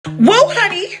Whoa,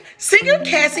 honey! Singer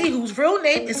Cassie, whose real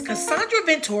name is Cassandra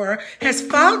Ventura, has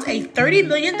filed a $30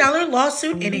 million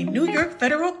lawsuit in a New York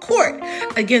federal court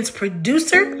against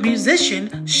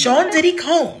producer-musician Sean Diddy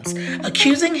Combs,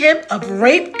 accusing him of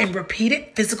rape and repeated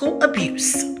physical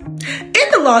abuse. In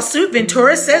the lawsuit,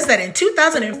 Ventura says that in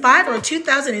 2005 or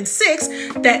 2006,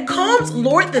 that Combs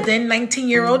lured the then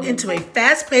 19-year-old into a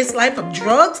fast-paced life of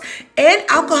drugs and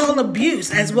alcohol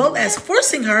abuse, as well as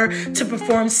forcing her to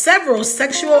perform several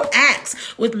sexual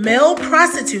acts with male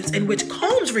prostitutes in which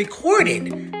Combs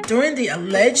recorded during the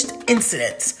alleged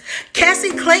incidents.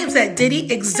 Cassie claims that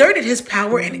Diddy exerted his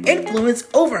power and influence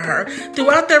over her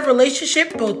throughout their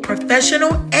relationship, both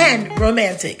professional and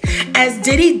romantic, as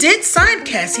Diddy did sign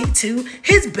Cassie to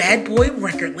his Bad Boy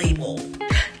record label.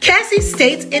 Cassie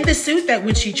states in the suit that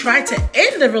when she tried to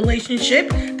end the relationship,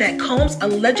 that Combs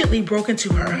allegedly broke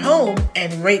into her home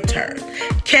and raped her.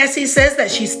 Cassie says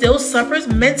that she still suffers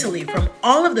mentally from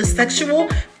all of the sexual,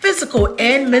 physical,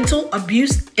 and mental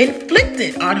abuse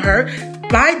inflicted on her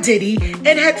by Diddy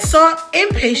and had sought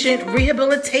inpatient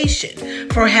rehabilitation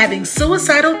for having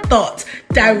suicidal thoughts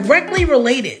directly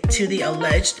related to the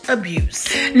alleged abuse.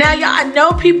 Now, y'all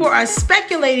know people are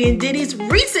speculating Diddy's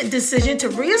recent decision to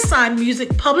reassign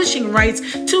music publishing rights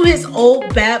to his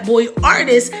old Bad Boy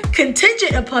artists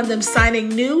contingent upon them signing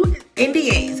new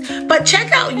NDAs. But check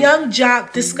out Young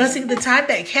Jock discussing the time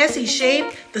that Cassie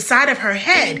shaved the side of her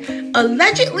head.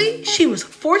 Allegedly, she was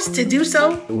forced to do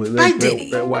so by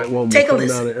Diddy. That white woman Take a coming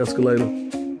listen. down the escalator.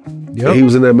 Yep. He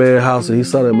was in that man's house and he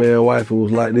saw that man's wife who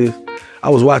was like this. I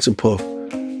was watching Puff.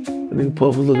 And nigga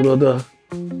Puff was looking up there.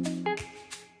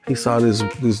 He saw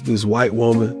this white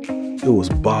woman. It was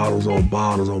bottles on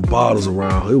bottles on bottles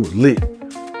around her. It was lit.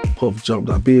 Puff jumped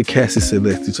out. Me and Cassie sitting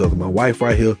next to each other. My wife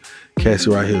right here,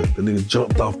 Cassie right here. The nigga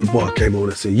jumped off the bar, came over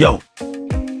and said, yo,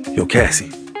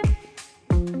 Cassie,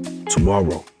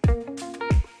 tomorrow,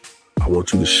 I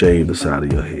want you to shave the side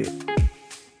of your head.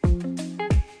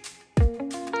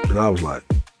 And I was like,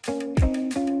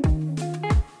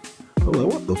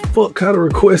 what the fuck kind of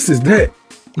request is that?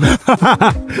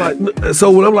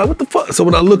 So when I'm like, what the fuck? So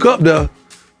when I look up there,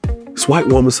 this white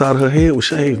woman's side of her head was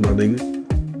shaved, my nigga.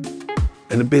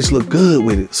 And the bitch looked good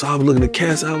with it. So I was looking at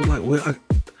Cassie, I was like, well,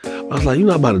 I was like, you're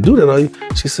not about to do that, are you?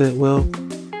 She said, well,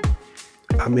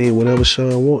 I mean, whatever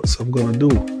Sean wants, I'm gonna do.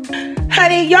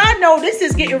 Honey, y'all know this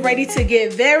is getting ready to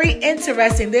get very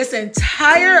interesting. This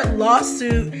entire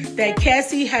lawsuit that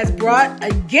Cassie has brought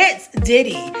against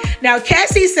Diddy. Now,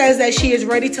 Cassie says that she is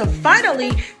ready to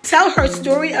finally tell her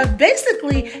story of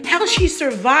basically how she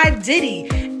survived Diddy.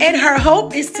 And her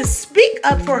hope is to speak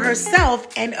up for herself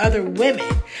and other women.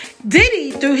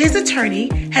 Diddy, through his attorney,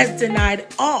 has denied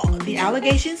all the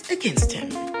allegations against him.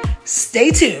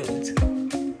 Stay tuned.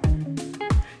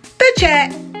 The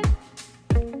Chat.